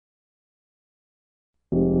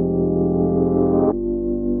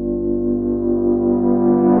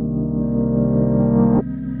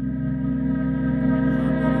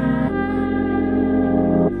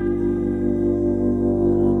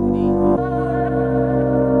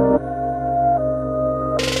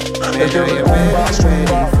And I am ready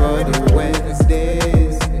for the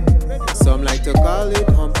Wednesdays. Some like to call it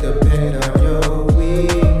hump depend on your week.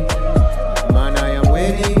 Man, I am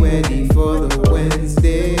ready for the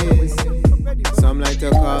Wednesdays. Some like to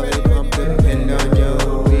call it hump depend on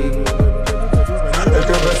your week.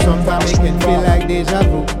 Sometimes it can feel like deja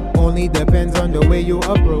vu. Only depends on the way you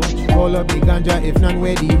approach. Roll up the ganja if none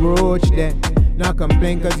where the roach. Then not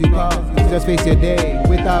complain cause you cause. Just face your day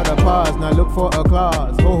without a pause. Now look for a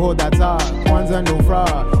clause. Ho, that's hard. Kwanzaa no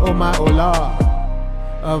fraud. Oh my, oh Lord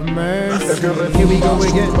of mercy. Here we go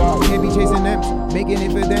again. Can't be chasing them, making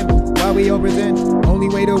it for them. While we all present, only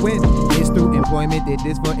way to win is through employment. Did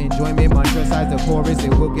this for enjoyment. Mantra size the chorus,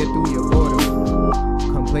 it will get through your border.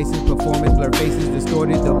 Complacent performance, blur faces,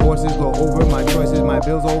 distorted. Divorces go over my choices. My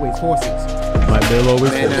bills always forces. My bill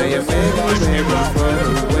always forces. And I am ready for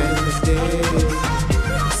the Wednesdays.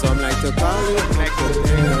 Some like to call it like the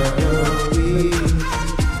end of the week.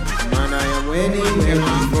 Man, I am ready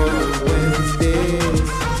for the Wednesdays.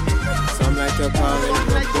 Some like to call it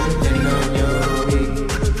like the end of your week.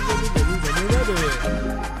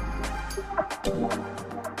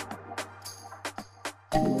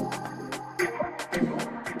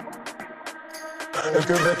 Es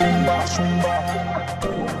que de tumba, zumba.